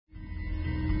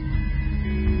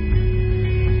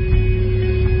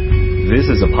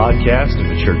This is a podcast of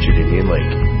the Church at Indian Lake.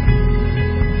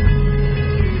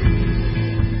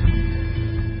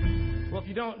 Well, if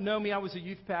you don't know me, I was a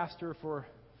youth pastor for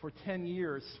 10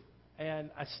 years.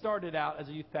 And I started out as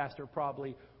a youth pastor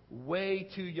probably way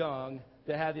too young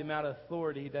to have the amount of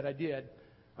authority that I did.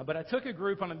 But I took a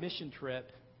group on a mission trip,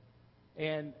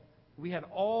 and we had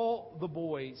all the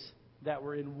boys that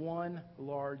were in one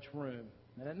large room.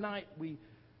 And at night, we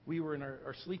were in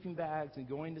our sleeping bags and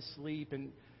going to sleep.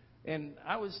 And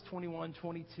I was 21,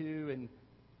 22, and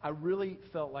I really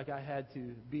felt like I had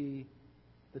to be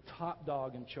the top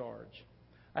dog in charge.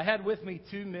 I had with me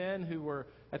two men who were,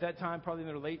 at that time, probably in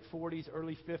their late 40s,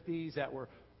 early 50s, that were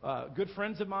good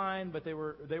friends of mine, but they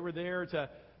were there to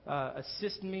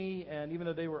assist me. And even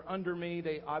though they were under me,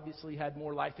 they obviously had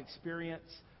more life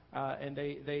experience, and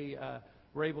they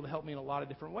were able to help me in a lot of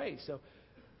different ways. So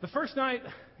the first night,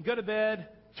 go to bed,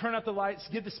 turn out the lights,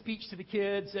 give the speech to the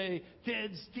kids, say,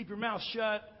 kids, keep your mouth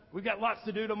shut. We've got lots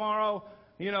to do tomorrow.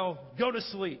 Go to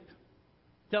sleep.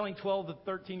 Telling 12 to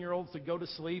 13-year-olds to go to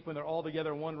sleep when they're all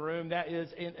together in one room, that is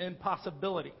an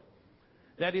impossibility.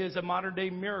 That is a modern-day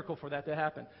miracle for that to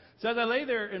happen. So as I lay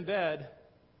there in bed,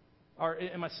 or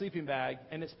in my sleeping bag,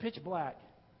 and it's pitch black,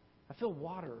 I feel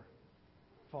water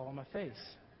fall on my face.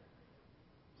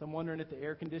 So I'm wondering if the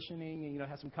air conditioning,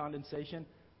 has some condensation.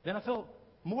 Then I felt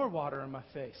more water on my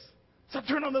face. So I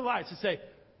turn on the lights and say,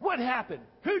 what happened?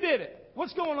 Who did it?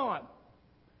 What's going on?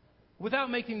 Without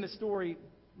making the story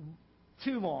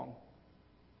too long,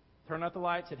 turn out the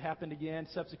lights. It happened again.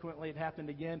 Subsequently, it happened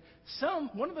again.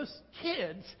 One of those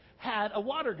kids had a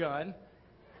water gun,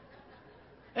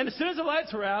 and as soon as the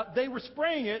lights were out, they were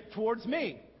spraying it towards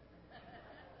me.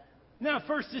 Now, at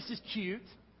first, this is cute,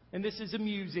 and this is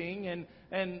amusing, and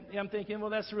I'm thinking, well,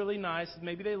 that's really nice.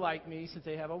 Maybe they like me since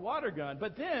they have a water gun.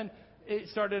 But then it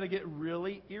started to get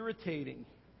really irritating.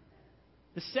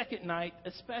 The second night,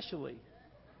 especially.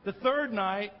 The third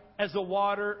night, as the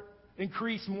water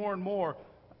increased more and more,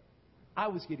 I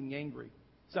was getting angry.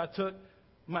 So I took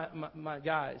my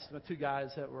two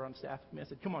guys that were on staff with me. I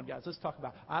said, come on, guys, let's talk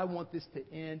about it. I want this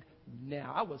to end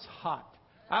now. I was hot.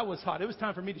 It was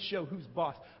time for me to show who's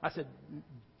boss. I said,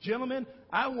 gentlemen,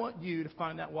 I want you to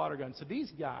find that water gun. So these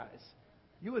guys,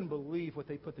 you wouldn't believe what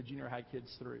they put the junior high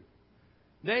kids through.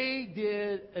 They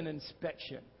did an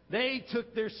inspection. They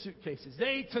took their suitcases.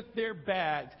 They took their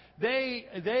bags.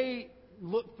 They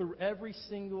looked through every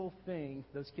single thing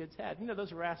those kids had.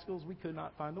 Those rascals, we could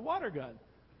not find the water gun.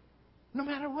 No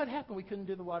matter what happened, we couldn't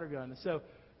do the water gun. And so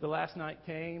the last night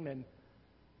came, and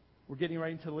we're getting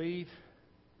ready to leave.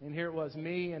 And here it was,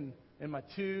 me and my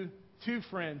two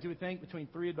friends. You would think between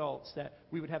three adults that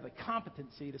we would have the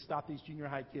competency to stop these junior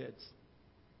high kids.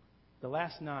 The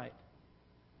last night,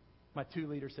 my two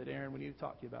leaders said, Aaron, we need to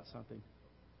talk to you about something.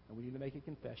 And we need to make a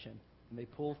confession. And they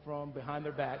pulled from behind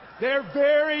their back their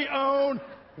very own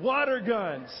water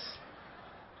guns.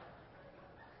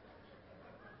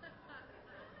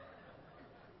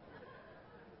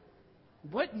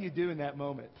 What do you do in that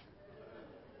moment?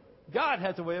 God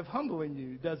has a way of humbling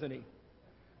you, doesn't he?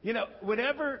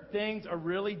 Whenever things are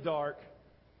really dark,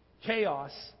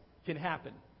 chaos can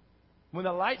happen. When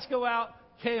the lights go out,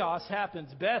 chaos happens.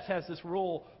 Beth has this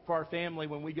rule for our family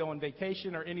when we go on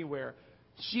vacation or anywhere.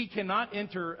 She cannot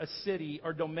enter a city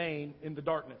or domain in the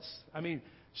darkness.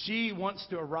 She wants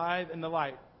to arrive in the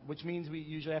light, which means we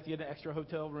usually have to get an extra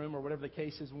hotel room or whatever the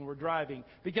case is when we're driving.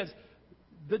 Because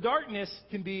the darkness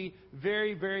can be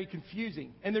very, very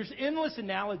confusing. And there's endless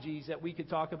analogies that we could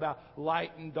talk about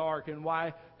light and dark and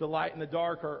why the light and the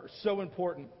dark are so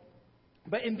important.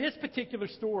 But in this particular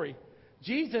story,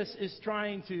 Jesus is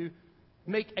trying to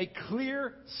make a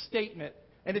clear statement.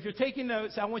 And if you're taking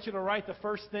notes, I want you to write the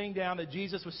first thing down that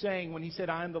Jesus was saying when he said,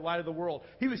 I am the light of the world.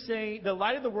 He was saying the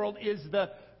light of the world is the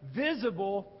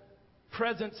visible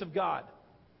presence of God.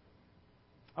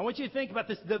 I want you to think about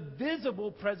this, the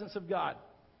visible presence of God.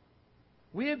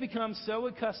 We have become so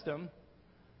accustomed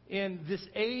in this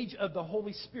age of the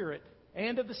Holy Spirit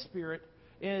and of the Spirit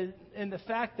in the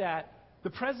fact that the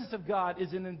presence of God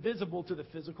is invisible to the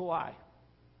physical eye.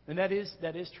 And that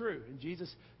is true. And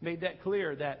Jesus made that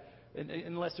clear that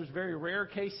unless there's very rare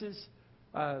cases,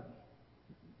 I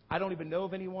don't even know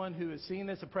of anyone who has seen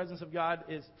this. The presence of God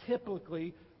is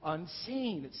typically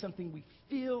unseen. It's something we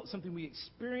feel, something we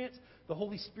experience, the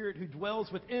Holy Spirit who dwells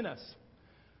within us.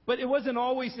 But it wasn't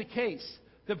always the case.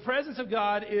 The presence of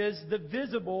God is the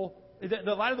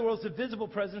light of the world is the visible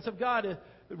presence of God.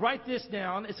 Write this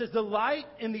down. It says the light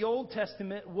in the Old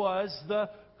Testament was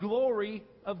the glory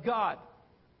of God.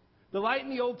 The light in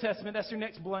the Old Testament, that's your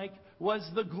next blank, was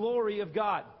the glory of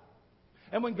God.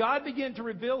 And when God began to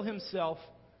reveal himself,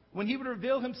 when he would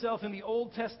reveal himself in the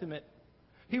Old Testament,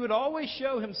 He would always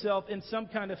show himself in some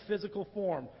kind of physical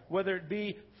form, whether it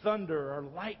be thunder or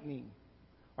lightning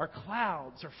or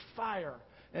clouds or fire.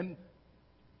 And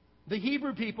the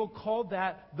Hebrew people called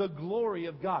that the glory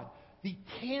of God, the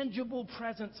tangible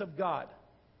presence of God.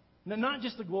 Now, not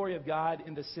just the glory of God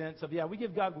in the sense of, we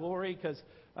give God glory because,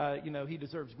 He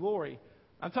deserves glory.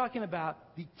 I'm talking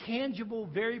about the tangible,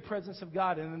 very presence of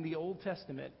God. And in the Old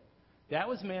Testament, that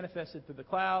was manifested through the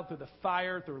cloud, through the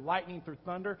fire, through lightning, through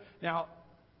thunder. Now,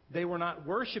 they were not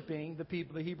worshiping,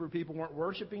 the Hebrew people weren't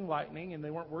worshiping lightning, and they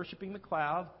weren't worshiping the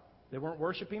cloud. They weren't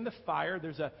worshiping the fire.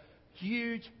 There's a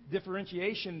huge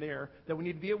differentiation there that we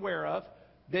need to be aware of.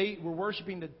 They were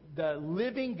worshiping the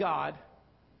living God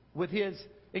with His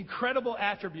incredible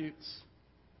attributes.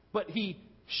 But He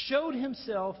showed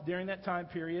Himself during that time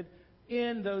period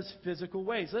in those physical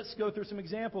ways. Let's go through some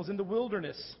examples. In the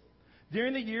wilderness,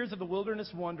 during the years of the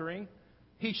wilderness wandering,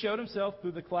 He showed Himself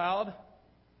through the cloud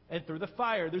and through the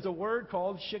fire. There's a word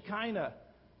called Shekinah,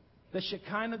 the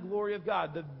Shekinah glory of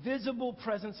God, the visible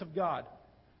presence of God.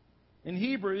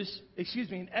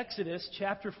 In Exodus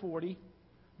chapter 40,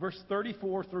 verse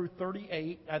 34 through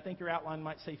 38, I think your outline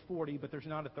might say 40, but there's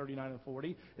not a 39 and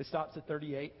 40. It stops at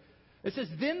 38. It says,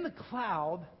 "Then the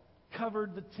cloud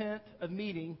covered the tent of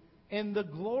meeting, and the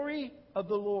glory of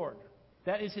the Lord,"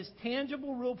 that is His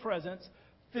tangible, real presence,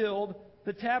 "filled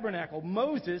the tabernacle.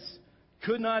 Moses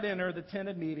could not enter the tent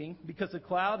of meeting because the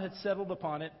cloud had settled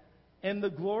upon it, and the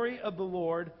glory of the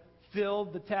Lord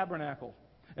filled the tabernacle.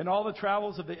 And all the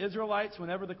travels of the Israelites,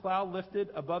 whenever the cloud lifted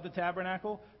above the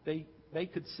tabernacle, they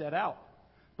could set out.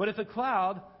 But if the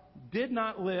cloud did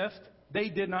not lift, they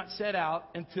did not set out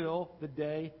until the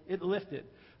day it lifted.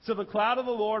 So the cloud of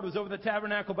the Lord was over the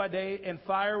tabernacle by day, and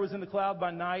fire was in the cloud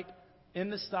by night, in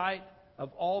the sight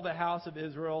of all the house of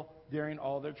Israel during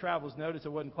all their travels." Notice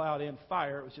it wasn't cloud and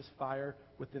fire. It was just fire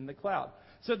within the cloud.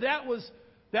 So that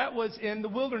was in the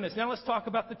wilderness. Now let's talk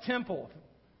about the temple.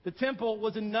 The temple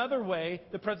was another way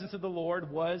the presence of the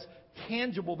Lord was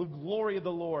tangible, the glory of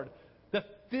the Lord. The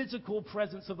physical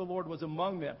presence of the Lord was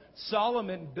among them.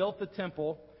 Solomon built the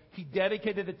temple. He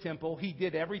dedicated the temple. He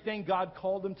did everything God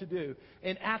called him to do.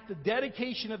 And at the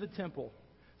dedication of the temple,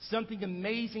 something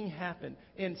amazing happened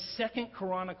in 2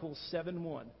 Chronicles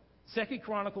 7:1. 2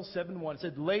 Chronicles 7:1.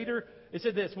 It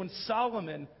said this, "When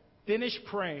Solomon finished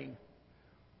praying,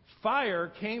 fire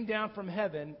came down from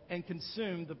heaven and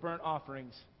consumed the burnt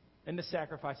offerings and the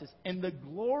sacrifices. And the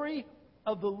glory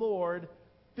of the Lord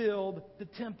filled the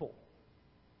temple."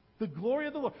 The glory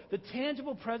of the Lord, the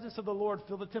tangible presence of the Lord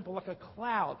filled the temple like a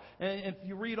cloud. And if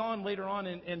you read on later on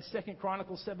in 2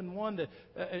 Chronicles 7:1,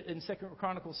 in 2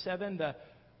 Chronicles 7,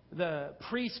 the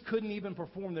priests couldn't even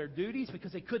perform their duties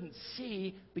because they couldn't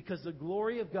see, because the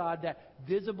glory of God, that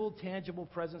visible, tangible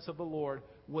presence of the Lord,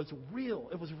 was real.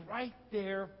 It was right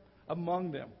there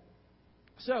among them.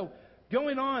 So,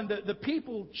 going on, the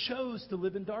people chose to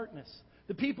live in darkness.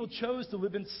 The people chose to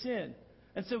live in sin.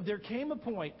 And so there came a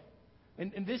point,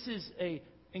 and this is an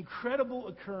incredible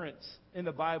occurrence in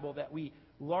the Bible that we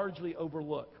largely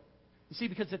overlook. You see,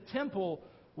 because the temple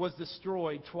was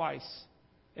destroyed twice.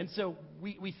 And so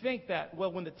we think that,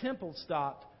 when the temple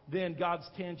stopped, then God's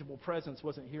tangible presence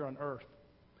wasn't here on earth.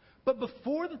 But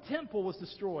before the temple was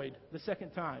destroyed the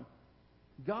second time,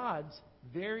 God's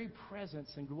very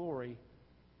presence and glory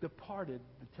departed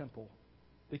the temple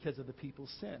because of the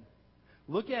people's sin.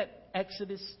 Look at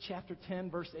Exodus chapter 10,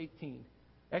 verse 18.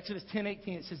 Exodus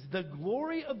 10:18, it says, "The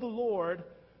glory of the Lord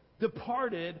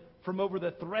departed from over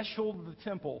the threshold of the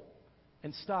temple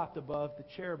and stopped above the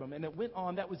cherubim." And it went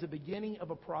on. That was the beginning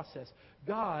of a process.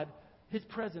 God, His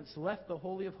presence, left the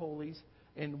Holy of Holies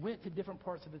and went to different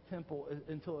parts of the temple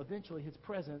until eventually His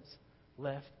presence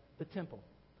left the temple.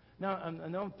 Now, I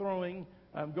know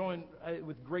I'm going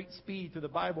with great speed through the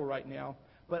Bible right now,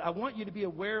 but I want you to be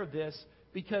aware of this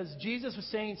because Jesus was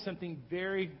saying something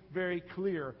very, very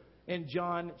clear in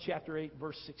John chapter 8,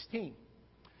 verse 16.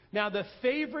 Now, the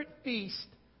favorite feast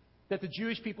that the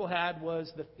Jewish people had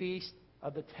was the Feast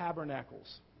of the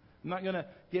Tabernacles. I'm not going to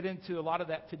get into a lot of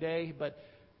that today, but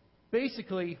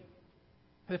basically,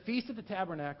 the Feast of the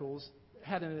Tabernacles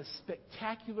had a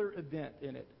spectacular event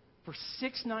in it. For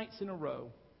 6 nights in a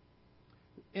row,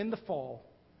 in the fall,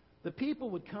 the people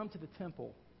would come to the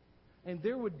temple, and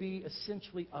there would be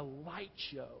essentially a light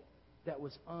show that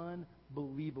was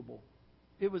unbelievable.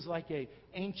 It was like an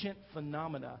ancient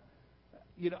phenomena.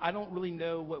 I don't really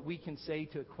know what we can say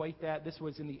to equate that. This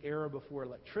was in the era before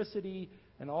electricity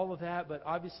and all of that, but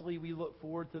obviously we look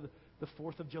forward to the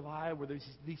 4th of July where there's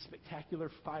these spectacular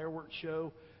fireworks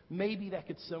show. Maybe that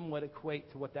could somewhat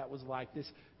equate to what that was like.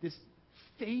 This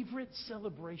favorite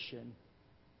celebration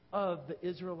of the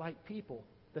Israelite people.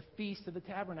 the Feast of the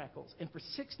Tabernacles. And for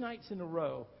 6 nights in a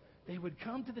row, they would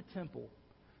come to the temple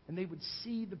and they would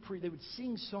see they would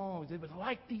sing songs. They would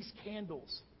light these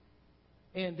candles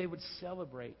and they would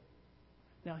celebrate.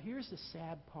 Now, here's the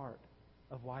sad part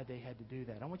of why they had to do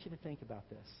that. I want you to think about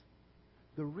this.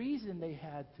 The reason they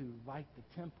had to light the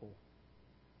temple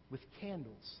with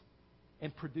candles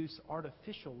and produce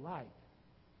artificial light,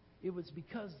 it was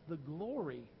because the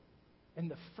glory and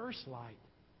the first light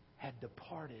had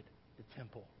departed the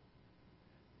temple.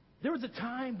 There was a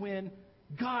time when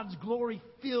God's glory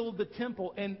filled the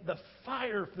temple and the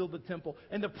fire filled the temple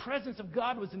and the presence of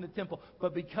God was in the temple.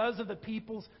 But because of the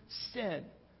people's sin,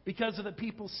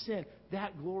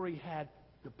 that glory had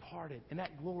departed and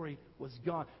that glory was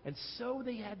gone. And so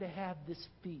they had to have this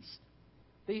feast.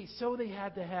 So they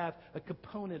had to have a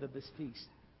component of this feast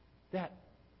that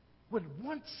would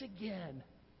once again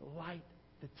light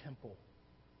the temple.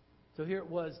 So here it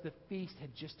was, the feast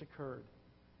had just occurred.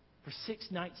 For 6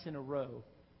 nights in a row,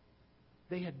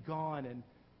 they had gone and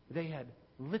they had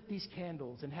lit these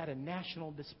candles and had a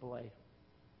national display.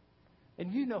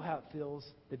 And you know how it feels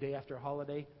the day after a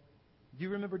holiday. Do you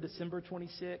remember December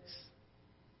 26th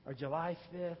or July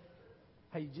 5th?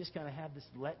 How you just kind of have this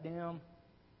letdown?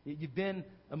 You've been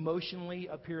emotionally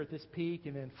up here at this peak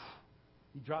and then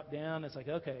you drop down. It's like,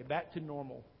 okay, back to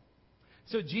normal.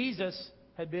 So Jesus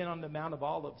had been on the Mount of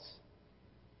Olives.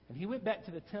 And he went back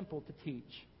to the temple to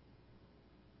teach.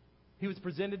 He was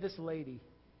presented this lady.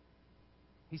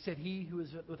 He said, "He who is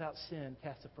without sin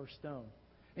cast the first stone."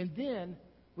 And then,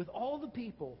 with all the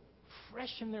people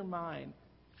fresh in their mind,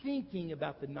 thinking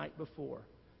about the night before,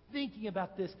 thinking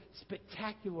about this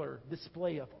spectacular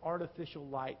display of artificial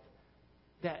light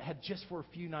that had just for a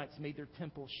few nights made their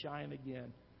temple shine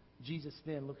again, Jesus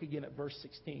then, look again at verse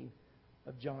 16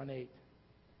 of John 8.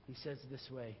 He says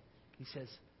this way. He says,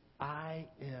 "I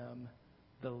am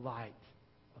the light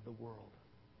of the world."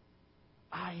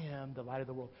 I am the light of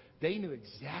the world. They knew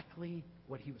exactly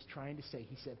what he was trying to say.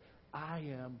 He said, "I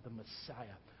am the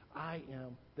Messiah. I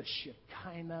am the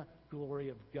Shekinah glory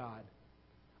of God.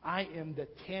 I am the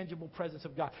tangible presence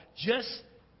of God." Just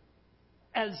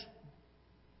as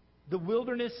the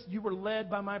wilderness, you were led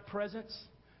by my presence.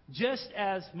 Just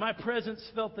as my presence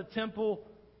felt the temple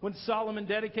when Solomon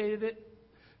dedicated it.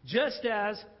 Just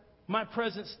as my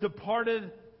presence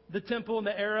departed the temple in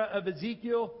the era of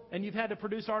Ezekiel, and you've had to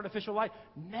produce artificial light.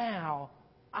 Now,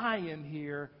 I am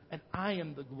here, and I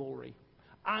am the glory.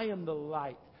 I am the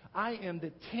light. I am the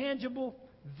tangible,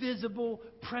 visible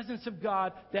presence of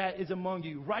God that is among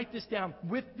you. Write this down.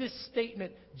 With this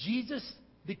statement, Jesus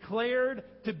declared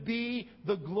to be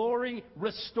the glory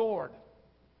restored.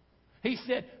 He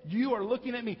said, "You are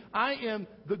looking at me. I am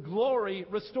the glory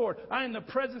restored. I am the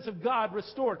presence of God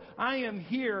restored. I am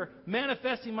here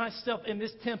manifesting myself in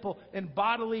this temple in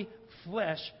bodily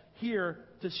flesh here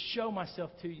to show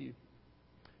myself to you."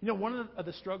 You know, one of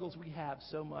the struggles we have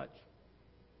so much,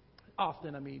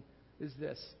 often, is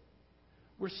this.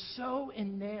 We're so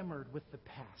enamored with the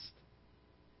past.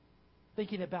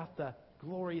 Thinking about the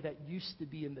glory that used to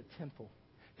be in the temple.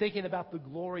 Thinking about the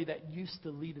glory that used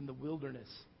to lead in the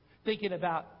wilderness. Thinking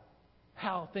about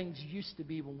how things used to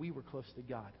be when we were close to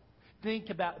God. Thinking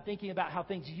about how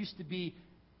things used to be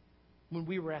when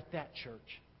we were at that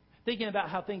church. Thinking about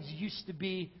how things used to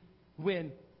be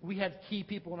when we had key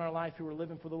people in our life who were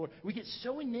living for the Lord. We get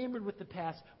so enamored with the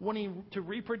past, wanting to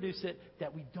reproduce it,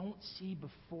 that we don't see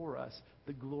before us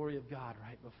the glory of God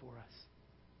right before us.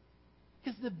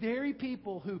 Because the very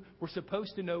people who were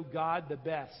supposed to know God the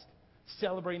best,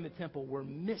 celebrating the temple, were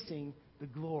missing the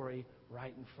glory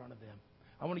right in front of them.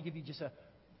 I want to give you just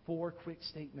 4 quick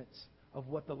statements of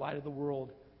what the light of the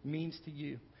world means to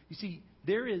you. You see,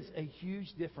 there is a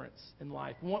huge difference in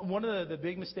life. One of the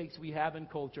big mistakes we have in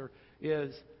culture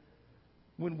is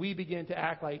when we begin to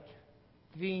act like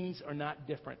things are not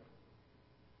different.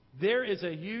 There is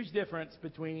a huge difference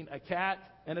between a cat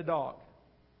and a dog.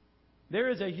 There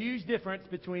is a huge difference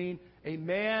between a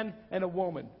man and a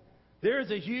woman. There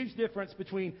is a huge difference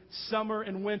between summer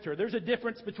and winter. There's a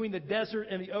difference between the desert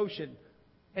and the ocean.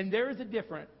 And there is a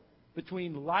difference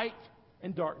between light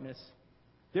and darkness.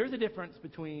 There's a difference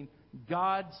between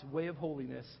God's way of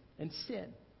holiness and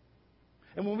sin.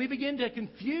 And when we begin to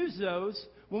confuse those,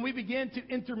 when we begin to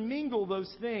intermingle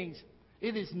those things,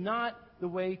 it is not the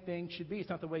way things should be. It's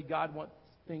not the way God wants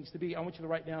things to be. I want you to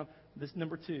write down this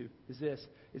number 2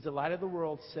 is the light of the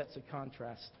world sets a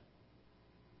contrast.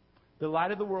 The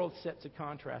light of the world sets a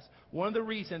contrast. One of the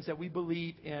reasons that we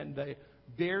believe in the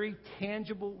very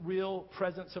tangible, real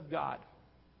presence of God.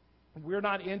 We're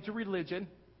not into religion.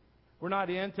 We're not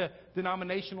into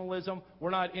denominationalism.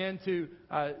 We're not into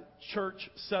church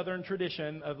Southern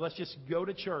tradition of let's just go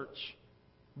to church.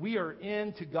 We are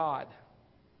into God.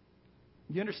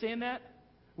 You understand that?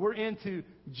 We're into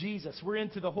Jesus. We're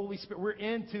into the Holy Spirit. We're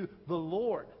into the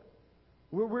Lord.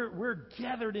 We're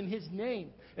gathered in His name.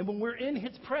 And when we're in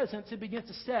His presence, it begins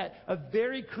to set a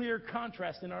very clear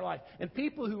contrast in our life. And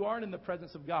people who aren't in the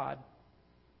presence of God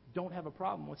don't have a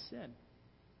problem with sin.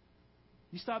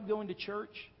 You stop going to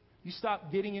church. You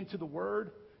stop getting into the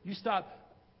Word. You stop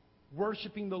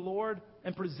worshiping the Lord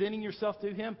and presenting yourself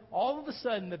to Him. All of a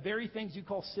sudden, the very things you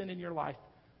call sin in your life,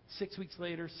 6 weeks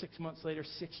later, 6 months later,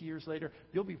 6 years later,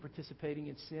 you'll be participating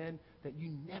in sin that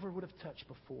you never would have touched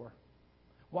before.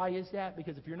 Why is that?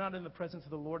 Because if you're not in the presence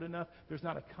of the Lord enough, there's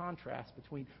not a contrast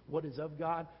between what is of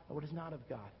God and what is not of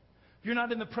God. If you're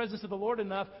not in the presence of the Lord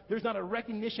enough, there's not a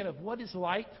recognition of what is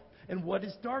light and what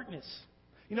is darkness.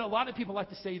 You know, a lot of people like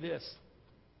to say this.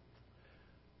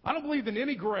 I don't believe in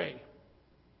any gray.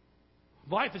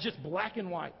 Life is just black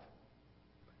and white.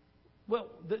 Well,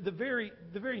 the very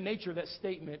nature of that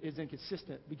statement is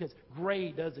inconsistent because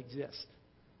gray does exist.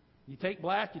 You take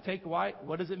black, you take white,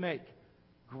 what does it make?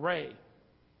 Gray.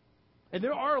 And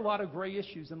there are a lot of gray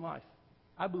issues in life.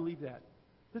 I believe that.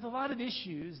 There's a lot of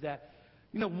issues that,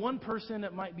 you know, one person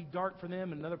it might be dark for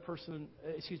them, and another person,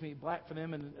 black for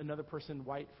them, and another person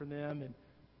white for them.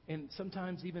 And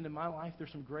sometimes even in my life,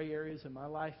 there's some gray areas in my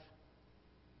life.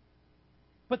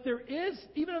 But there is,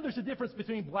 even though there's a difference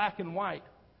between black and white,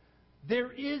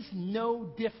 there is no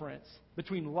difference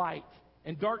between light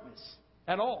and darkness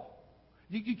at all.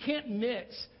 You can't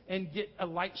mix and get a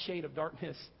light shade of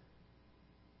darkness.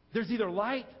 There's either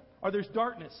light or there's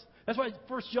darkness. That's why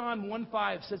 1 John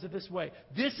 1:5 says it this way.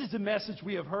 This is the message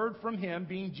we have heard from Him,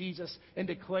 being Jesus, and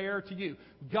declare to you.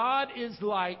 God is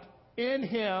light. In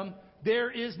Him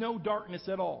there is no darkness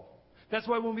at all. That's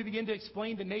why when we begin to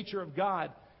explain the nature of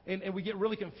God, and we get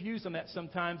really confused on that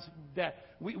sometimes, that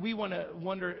we want to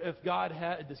wonder if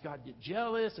does God get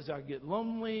jealous? Does God get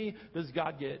lonely? Does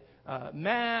God get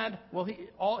mad? Well,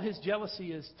 all His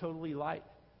jealousy is totally light.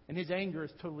 And His anger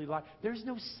is totally light. There's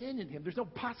no sin in Him. There's no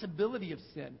possibility of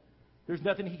sin. There's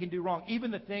nothing He can do wrong.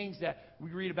 Even the things that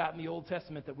we read about in the Old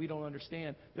Testament that we don't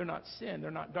understand, they're not sin.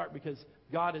 They're not dark because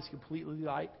God is completely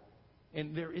light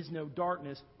and there is no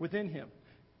darkness within Him.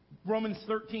 Romans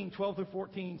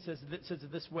 13:12-14 says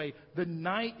it this way. The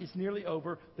night is nearly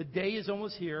over. The day is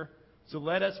almost here. So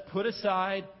let us put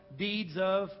aside deeds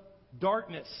of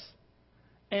darkness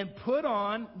and put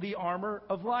on the armor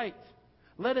of light.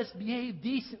 Let us behave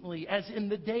decently as in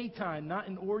the daytime, not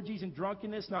in orgies and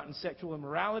drunkenness, not in sexual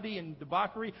immorality and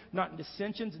debauchery, not in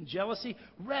dissensions and jealousy.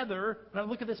 Rather, now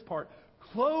look at this part,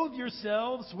 clothe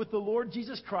yourselves with the Lord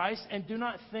Jesus Christ and do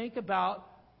not think about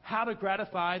how to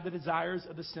gratify the desires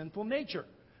of the sinful nature.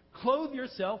 Clothe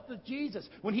yourself with Jesus.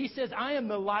 When He says, I am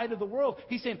the light of the world,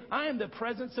 He's saying, I am the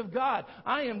presence of God.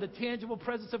 I am the tangible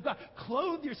presence of God.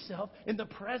 Clothe yourself in the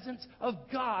presence of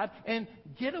God and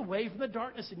get away from the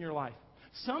darkness in your life.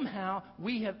 Somehow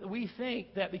we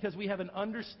think that because we have an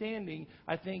understanding,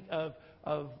 I think, of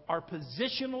our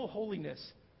positional holiness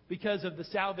because of the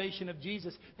salvation of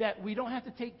Jesus, that we don't have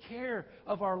to take care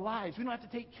of our lives. We don't have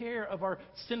to take care of our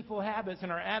sinful habits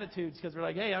and our attitudes because we're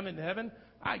like, hey, I'm in heaven.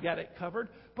 I got it covered.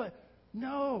 But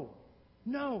no,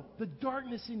 the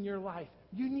darkness in your life,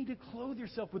 you need to clothe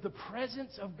yourself with the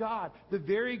presence of God, the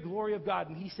very glory of God.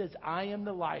 And He says, I am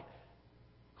the light.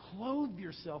 Clothe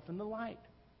yourself in the light.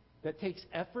 That takes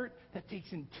effort. That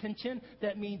takes intention.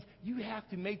 That means you have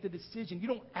to make the decision. You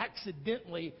don't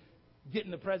accidentally get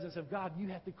in the presence of God. You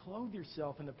have to clothe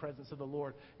yourself in the presence of the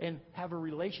Lord and have a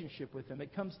relationship with Him.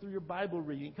 It comes through your Bible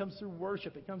reading. It comes through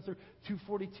worship. It comes through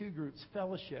 242 groups,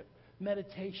 fellowship,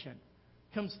 meditation.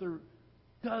 It comes through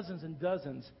dozens and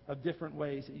dozens of different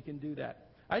ways that you can do that.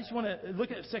 I just want to look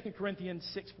at 2 Corinthians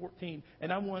 6:14,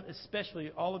 and I want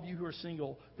especially all of you who are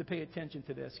single to pay attention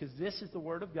to this because this is the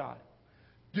Word of God.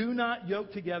 Do not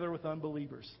yoke together with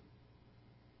unbelievers.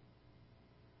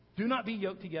 Do not be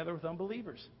yoked together with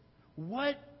unbelievers.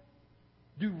 What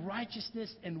do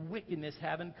righteousness and wickedness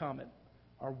have in common?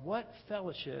 Or what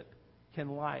fellowship can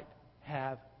light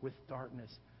have with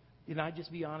darkness? Can I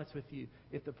just be honest with you?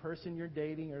 If the person you're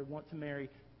dating or want to marry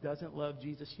doesn't love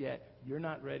Jesus yet, you're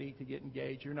not ready to get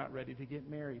engaged. You're not ready to get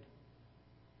married.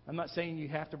 I'm not saying you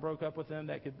have to break up with them.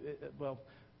 That could,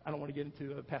 I don't want to get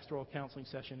into a pastoral counseling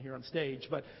session here on stage,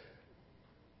 but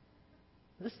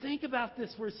let's think about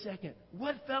this for a second.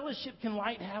 What fellowship can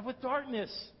light have with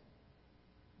darkness?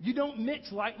 You don't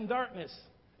mix light and darkness.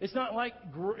 It's not like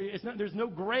there's no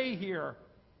gray here.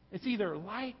 It's either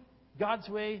light, God's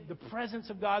way, the presence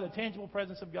of God, the tangible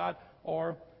presence of God,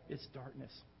 or it's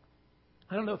darkness.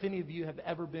 I don't know if any of you have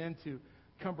ever been to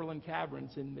Cumberland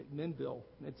Caverns in McMinnville.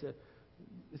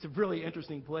 It's a really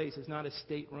interesting place. It's not a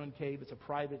state-run cave. It's a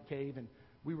private cave. And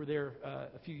we were there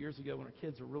a few years ago when our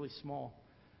kids were really small.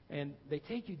 And they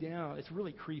take you down. It's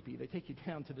really creepy. They take you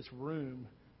down to this room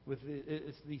with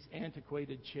it's these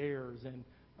antiquated chairs. And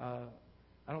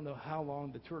I don't know how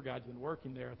long the tour guide's been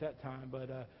working there at that time, but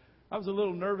I was a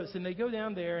little nervous. And they go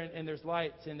down there, and there's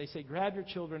lights. And they say, grab your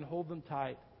children, hold them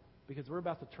tight, because we're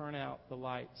about to turn out the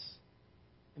lights.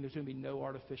 And there's going to be no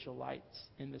artificial lights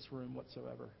in this room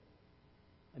whatsoever.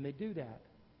 And they do that.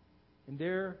 And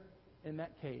there in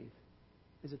that cave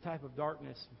is a type of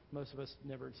darkness most of us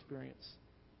never experience.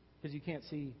 Because you can't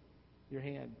see your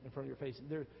hand in front of your face. You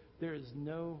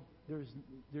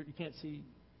can't see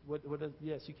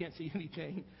you can't see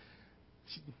anything.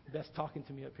 Beth's talking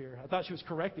to me up here. I thought she was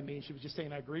correcting me, and she was just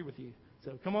saying, I agree with you.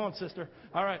 So come on, sister.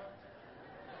 All right.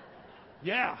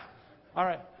 Yeah. All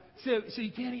right. So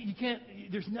you can't,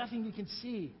 there's nothing you can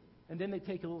see. And then they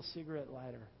take a little cigarette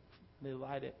lighter. They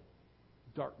light it.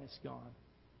 Darkness gone.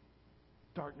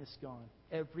 Darkness gone.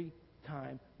 Every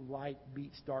time light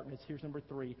beats darkness. Here's number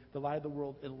 3. The light of the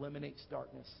world eliminates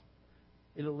darkness.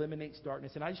 It eliminates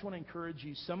darkness. And I just want to encourage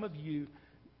you. Some of you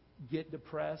get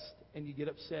depressed and you get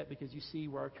upset because you see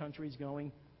where our country is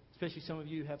going. Especially some of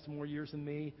you have some more years than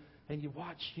me. And you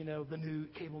watch, the new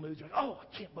cable news. You're like, oh,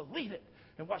 I can't believe it.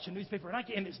 And watch the newspaper.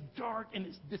 And it's dark and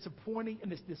it's disappointing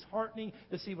and it's disheartening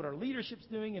to see what our leadership's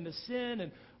doing and the sin.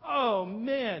 And, oh,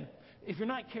 man, if you're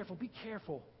not careful, be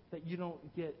careful that you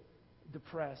don't get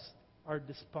depressed or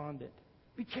despondent.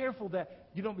 Be careful that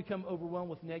you don't become overwhelmed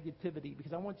with negativity,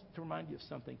 because I want to remind you of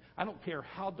something. I don't care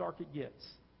how dark it gets.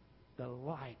 The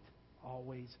light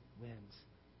always wins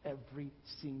every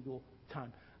single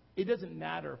time. It doesn't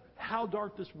matter how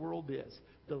dark this world is.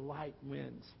 The light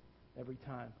wins every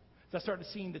time. So I started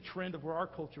seeing the trend of where our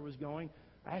culture was going.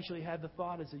 I actually had the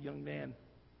thought as a young man.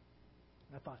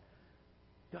 I thought,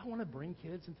 do I want to bring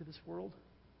kids into this world?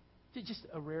 It's just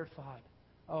a rare thought.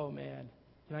 Oh, man,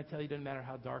 can I tell you, it doesn't matter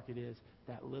how dark it is,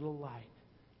 that little light,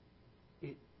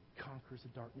 it conquers the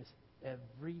darkness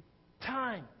every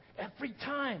time. Every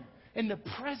time. In the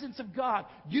presence of God,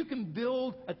 you can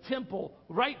build a temple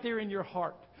right there in your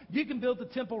heart. You can build the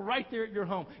temple right there at your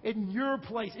home, in your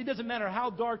place. It doesn't matter how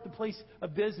dark the place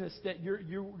of business that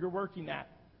you're working at.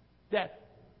 That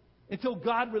until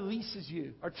God releases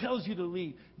you or tells you to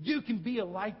leave, you can be a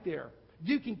light there.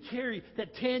 You can carry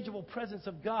that tangible presence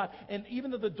of God. And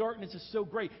even though the darkness is so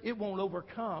great, it won't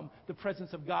overcome the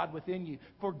presence of God within you.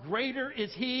 For greater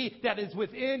is He that is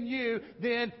within you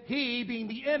than he, being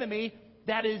the enemy,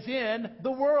 that is in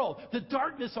the world. The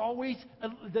darkness always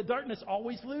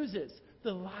loses.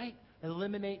 The light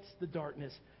eliminates the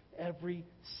darkness every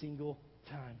single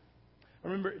time. I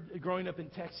remember growing up in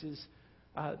Texas,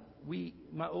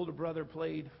 my older brother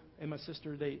played, and my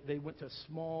sister, they went to a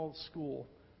small school,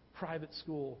 private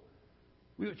school.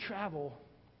 We would travel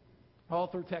all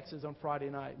through Texas on Friday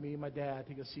night, me and my dad,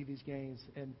 to go see these games.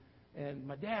 And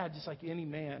my dad, just like any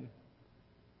man,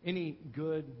 any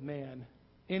good man,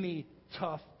 any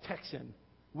tough Texan,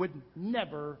 would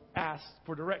never ask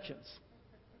for directions.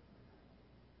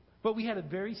 But we had a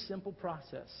very simple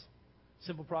process.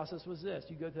 Simple process was this.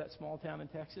 You go to that small town in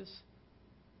Texas,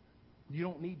 you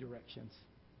don't need directions.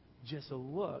 Just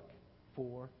look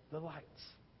for the lights.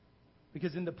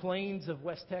 Because in the plains of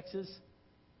West Texas,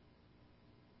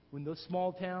 when those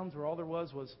small towns where all there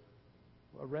was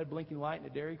a red blinking light and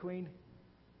a Dairy Queen,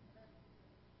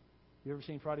 you ever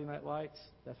seen Friday Night Lights?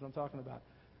 That's what I'm talking about.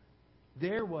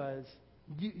 There was,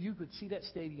 you could see that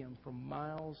stadium from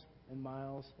miles and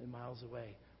miles and miles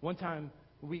away. One time,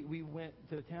 we went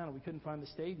to the town and we couldn't find the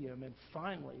stadium. And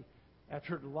finally,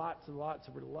 after lots and lots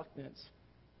of reluctance,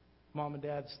 Mom and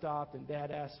Dad stopped and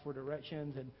Dad asked for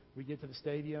directions. And we get to the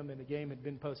stadium and the game had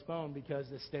been postponed because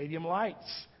the stadium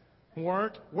lights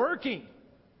weren't working.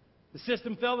 The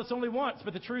system failed us only once.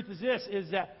 But the truth is this,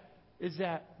 is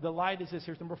that the light is this.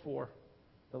 Here's number 4.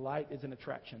 The light is an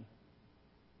attraction.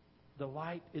 The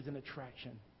light is an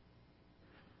attraction.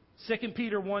 2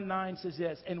 Peter 1:9 says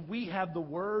this, and we have the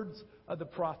words of the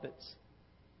prophets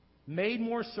made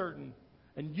more certain,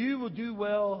 and you will do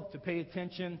well to pay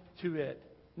attention to it.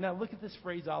 Now look at this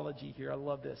phraseology here. I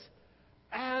love this.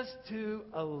 As to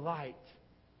a light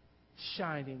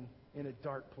shining in a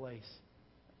dark place.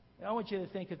 Now, I want you to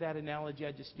think of that analogy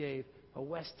I just gave. A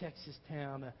West Texas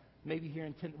town, maybe here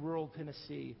in rural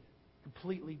Tennessee,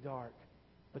 completely dark.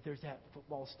 But there's that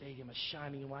football stadium, a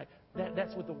shining light.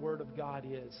 That's what the Word of God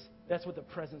is. That's what the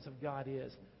presence of God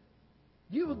is.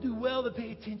 You will do well to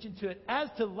pay attention to it. As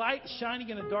to light shining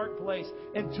in a dark place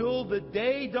until the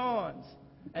day dawns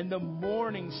and the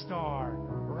morning star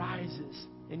rises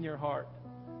in your heart.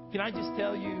 Can I just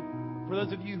tell you, for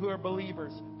those of you who are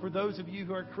believers, for those of you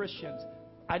who are Christians,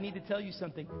 I need to tell you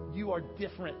something. You are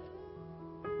different.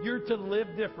 You're to live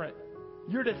different.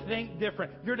 You're to think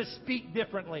different. You're to speak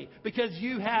differently because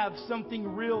you have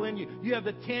something real in you. You have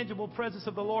the tangible presence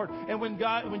of the Lord. And when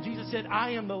Jesus said, I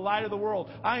am the light of the world,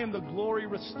 I am the glory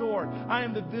restored, I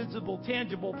am the visible,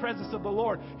 tangible presence of the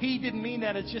Lord, He didn't mean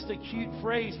that as just a cute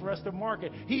phrase for us to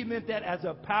market. He meant that as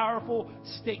a powerful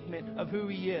statement of who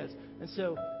He is. And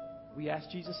so we ask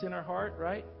Jesus in our heart,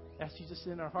 right? Ask Jesus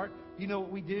in our heart. You know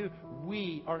what we do?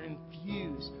 We are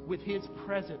infused with His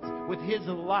presence, with His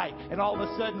light. And all of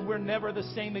a sudden, we're never the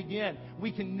same again.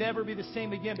 We can never be the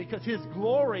same again because His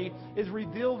glory is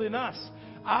revealed in us.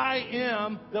 I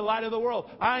am the light of the world.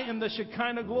 I am the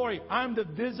Shekinah glory. I'm the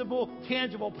visible,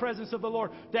 tangible presence of the Lord.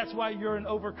 That's why you're an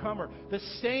overcomer. The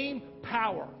same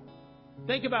power.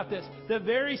 Think about this. The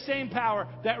very same power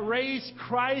that raised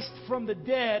Christ from the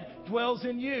dead dwells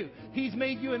in you. He's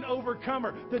made you an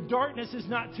overcomer. The darkness is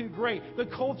not too great. The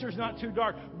culture is not too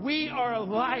dark. We are a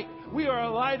light. We are a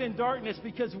light in darkness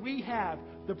because we have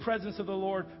the presence of the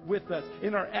Lord with us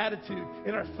in our attitude,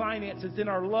 in our finances, in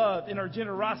our love, in our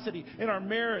generosity, in our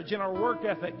marriage, in our work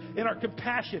ethic, in our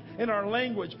compassion, in our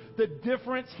language. The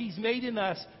difference He's made in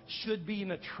us should be an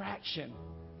attraction.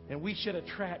 And we should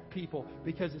attract people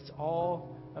because it's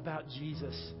all about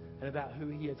Jesus and about who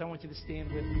He is. I want you to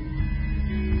stand with me.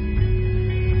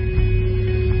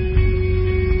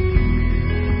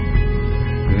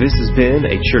 This has been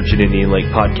a Church at Indian Lake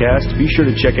podcast. Be sure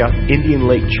to check out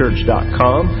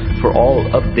IndianLakeChurch.com for all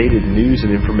updated news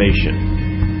and information.